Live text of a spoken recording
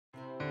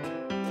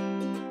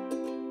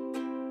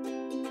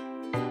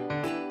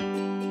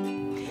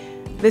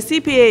The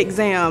CPA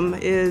exam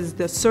is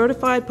the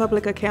Certified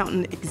Public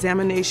Accountant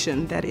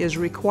examination that is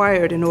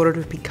required in order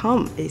to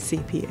become a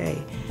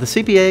CPA. The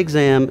CPA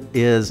exam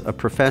is a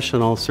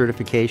professional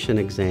certification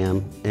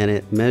exam, and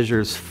it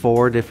measures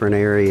 4 different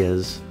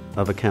areas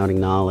of accounting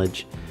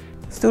knowledge.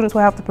 Students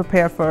will have to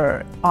prepare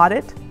for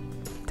audit,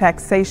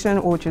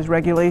 taxation, which is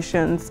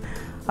regulations,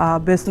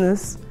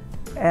 business,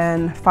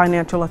 and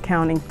financial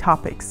accounting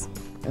topics.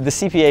 The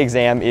CPA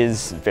exam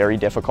is very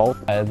difficult.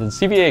 The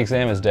CPA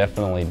exam is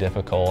definitely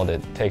difficult.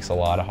 It takes a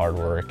lot of hard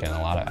work and a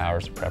lot of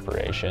hours of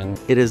preparation.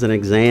 It is an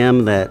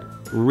exam that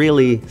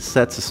really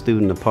sets a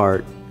student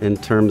apart in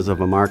terms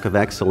of a mark of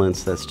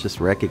excellence that's just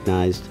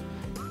recognized,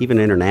 even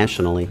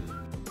internationally.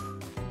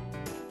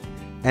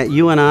 At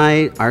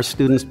UNI, our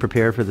students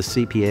prepare for the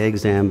CPA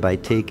exam by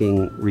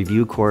taking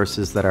review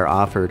courses that are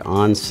offered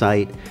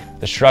on-site.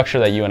 The structure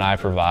that UNI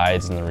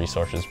provides and the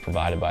resources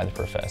provided by the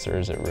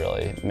professors, it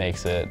really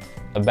makes it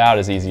about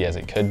as easy as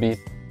it could be.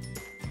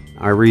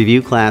 Our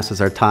review classes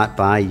are taught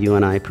by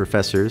UNI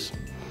professors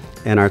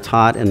and are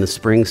taught in the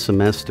spring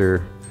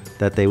semester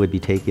that they would be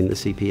taking the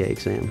CPA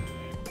exam.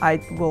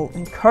 I will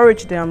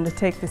encourage them to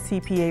take the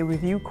CPA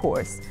review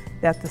course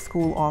that the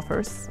school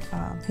offers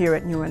here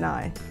at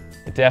UNI.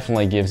 It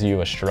definitely gives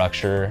you a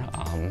structure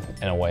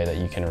in a way that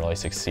you can really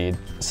succeed.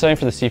 Studying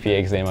for the CPA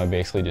exam, I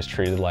basically just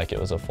treated like it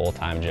was a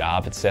full-time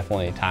job. It's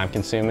definitely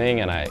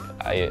time-consuming, and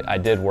I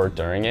did work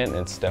during it, and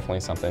it's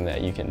definitely something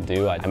that you can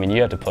do. I mean, you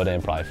have to put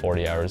in probably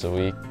 40 hours a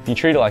week. If you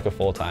treat it like a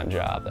full-time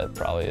job, that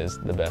probably is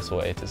the best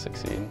way to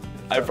succeed.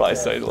 I probably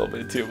studied a little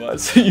bit too much,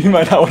 so you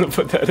might not want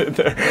to put that in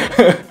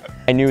there.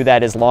 I knew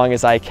that as long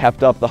as I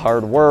kept up the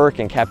hard work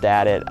and kept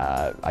at it,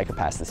 I could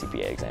pass the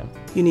CPA exam.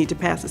 You need to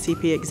pass the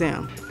CPA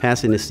exam.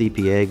 Passing the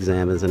CPA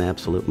exam is an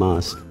absolute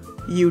must.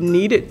 You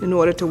need it in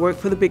order to work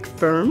for the big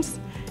firms,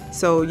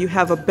 so you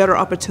have a better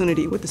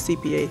opportunity with the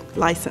CPA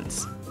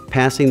license.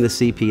 Passing the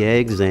CPA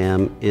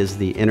exam is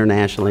the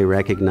internationally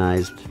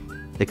recognized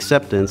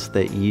acceptance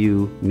that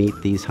you meet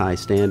these high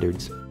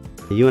standards.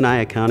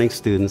 UNI accounting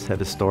students have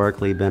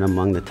historically been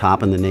among the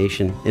top in the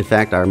nation. In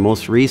fact, our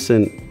most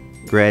recent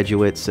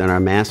graduates in our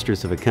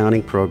Masters of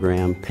Accounting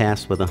program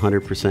passed with a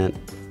 100%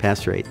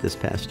 pass rate this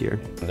past year.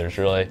 There's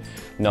really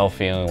no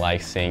feeling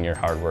like seeing your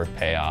hard work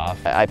pay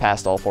off. I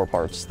passed all 4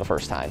 parts the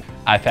first time.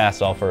 I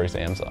passed all 4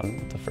 exams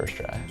on the first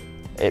try.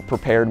 It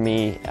prepared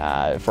me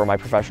for my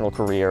professional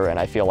career, and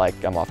I feel like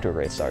I'm off to a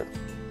great start.